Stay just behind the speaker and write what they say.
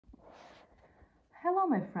Hello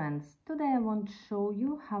my friends, today I want to show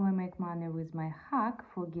you how I make money with my hack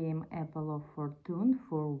for game Apple of Fortune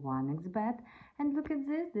for 1xBet. And look at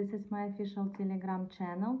this is my official Telegram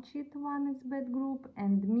channel, Cheat 1xBet group,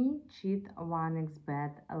 and me, Cheat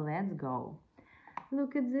 1xBet. Let's go.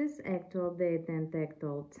 Look at this, actual date and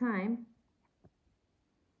actual time.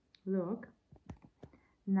 Look.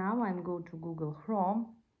 Now I'm go to Google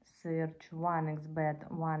Chrome, search 1xBet,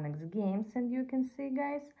 1xGames, and you can see,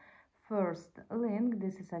 guys, first link,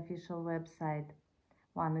 this is official website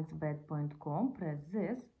 1xbet.com, press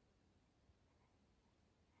this.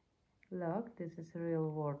 Look, this is real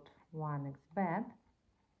world 1xbet.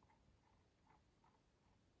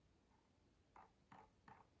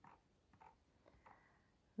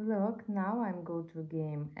 Look, now I'm go to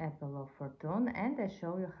game Apple of Fortune and I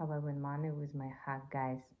show you how I win money with my hack,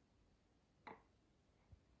 guys.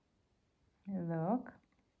 Look,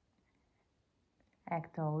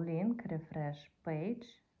 actual link, refresh page.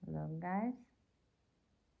 Look, guys.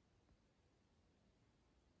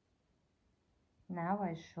 Now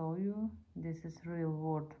I show you, this is real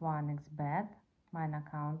world 1xbet, my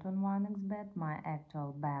account on 1xbet, my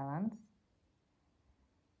actual balance,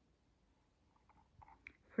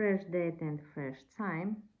 fresh date and fresh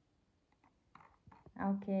time.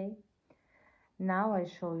 Okay, now I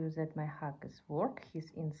show you that my hack is work,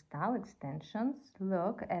 his install extensions.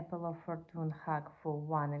 Look, Apple of Fortune hack for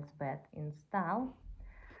 1xbet install.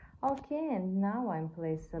 Okay, and now I'm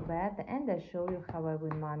place a bet and I show you how I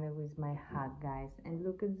win money with my hack, guys. And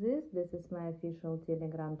look at this is my official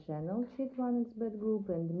Telegram channel, Cheat 1xBet group,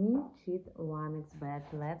 and me, Cheat 1xBet.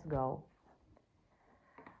 Let's go.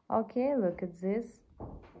 Okay, look at this.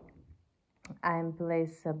 I'm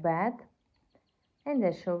place a bet and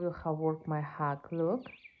I show you how work my hack. Look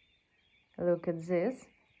at this.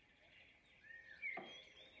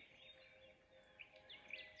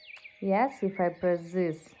 Yes, if I press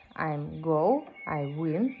this, I'm go, I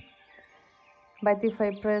win. But if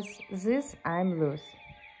I press this, I'm lose.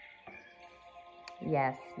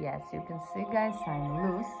 Yes, you can see, guys, I'm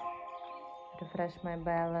lose. Refresh my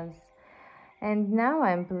balance. And now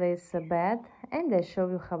I'm place a bet and I show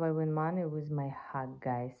you how I win money with my hack,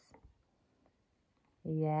 guys.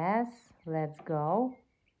 Yes, let's go.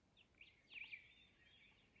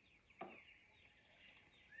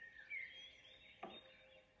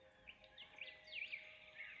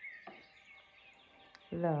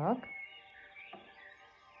 Look.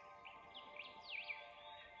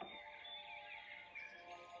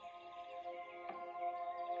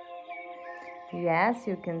 Yes,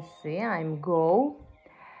 you can see I'm go.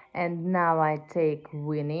 And now I take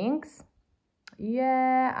winnings.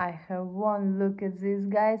 Yeah, I have won. Look at this,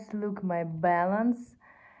 guys. Look my balance.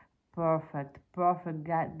 Perfect,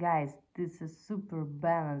 guys. This is super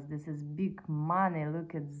balanced. This is big money.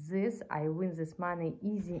 Look at this. I win this money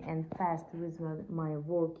easy and fast with my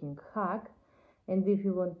working hack. And if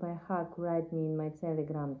you want my hack, write me in my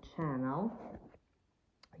Telegram channel.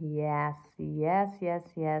 Yes.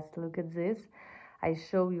 Look at this. I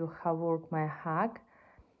show you how work my hack.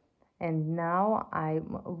 And now I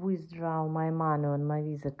withdraw my money on my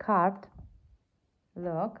Visa card.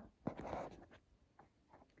 Look.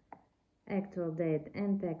 Actual date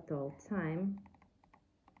and actual time.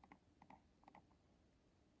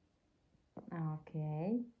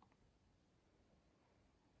 Okay.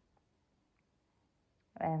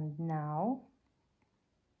 And now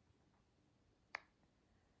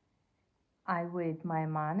I wait my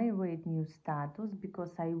money, wait new status,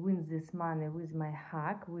 because I win this money with my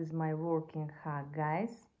hack, with my working hack,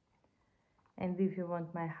 guys. And if you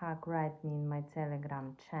want my hack, write me in my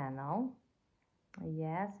Telegram channel.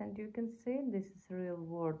 Yes, and you can see this is real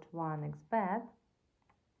world 1xbet.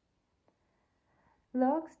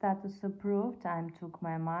 Look, status approved. I took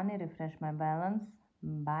my money, refresh my balance.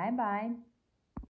 Bye bye.